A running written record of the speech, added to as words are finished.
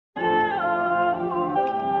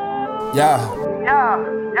Yeah.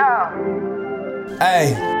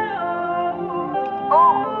 Hey.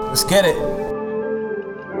 Let's get it.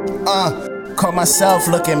 Caught myself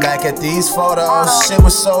looking back at these photos. Shit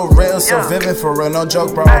was so real, so vivid, for real, no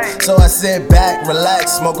joke, bro. So I sit back,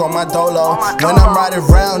 relax, smoke on my dolo. When I'm riding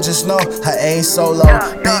around, just know I ain't solo.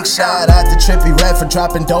 Big shout out to Trippy Red for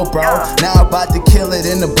dropping dope, bro. Now I'm about to kill it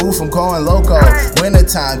in the booth, I'm going loco.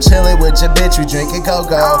 Wintertime, chillin' with your bitch, we drinking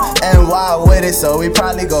cocoa. And wild with it, so we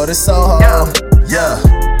probably go to Soho. Yeah.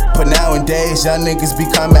 But nowadays, young niggas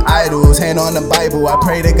becoming idols. Hand on the Bible, I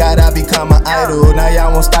pray to God I become an idol. Now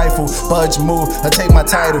y'all won't stifle, budge, move, or take my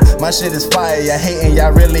title. My shit is fire, y'all hating,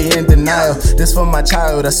 y'all really in denial. This for my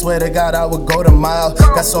child, I swear to God I would go the mile.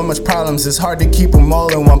 Got so much problems, it's hard to keep them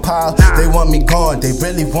all in one pile. They want me gone, they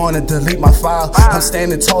really wanna delete my file. I'm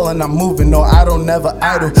standing tall and I'm moving, no I don't never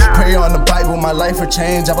idle. Pray on the Bible, my life will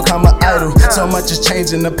change, I become an idol. So much has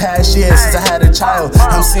changed in the past year since I had a child.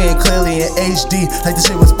 I'm seeing clearly in HD, like the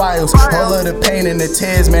shit was files. All of the pain and the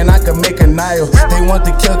tears, man, I could make a Nile. They want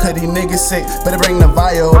to kill cause these niggas sick, better bring the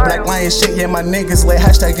vial. Black lion shit, yeah, my niggas lit,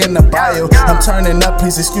 hashtag in the bio. I'm turning up,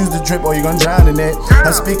 please excuse the drip or you gon' drown in it.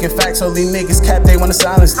 I'm speaking facts, all these niggas cap, they wanna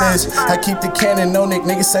silence this. I keep the cannon, no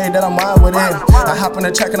niggas say that I'm wild with it. I hop on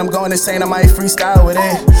the track and I'm going insane, I might freestyle with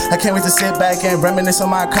it. I can't wait to sit back and reminisce on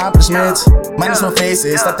my accomplishments. Minus no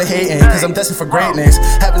faces, stop the hating, cause I'm destined for greatness.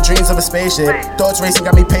 Having dreams of a spaceship, thoughts racing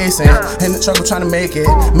got me pacing. In the struggle trying to make it,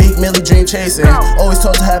 meet Millie dream chasing. Always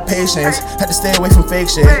told to have patience, had to stay away from fake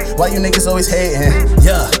shit. Why you niggas always hating?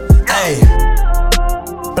 Yeah, ayy.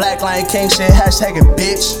 Black Lion King shit, hashtag it,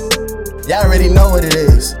 bitch. Y'all already know what it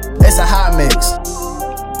is. It's a hot mix.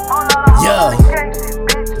 Yeah.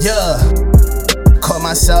 Caught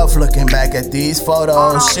myself looking back at these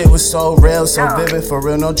photos. Shit was so real, so vivid, for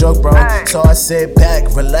real, no joke, bro. So I sit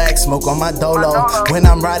back, relax, smoke on my dolo. When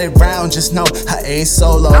I'm riding around, just know I ain't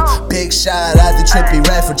solo. Big shout out to Trippy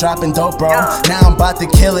Red for dropping dope, bro. Now I'm about to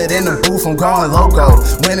kill it in the booth, I'm going loco.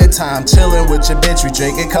 Wintertime, chillin' with your bitch, we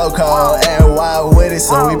drinking cocoa. And wild with it,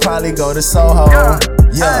 so we probably go to Soho.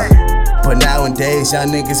 Yeah. But nowadays, y'all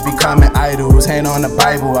niggas becoming idols. Hand on the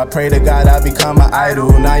Bible, I pray to God I become an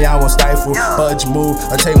idol. Now y'all won't stifle, budge, move,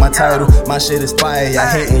 or take my title. My shit is fire, y'all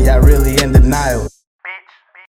hating, y'all really in denial.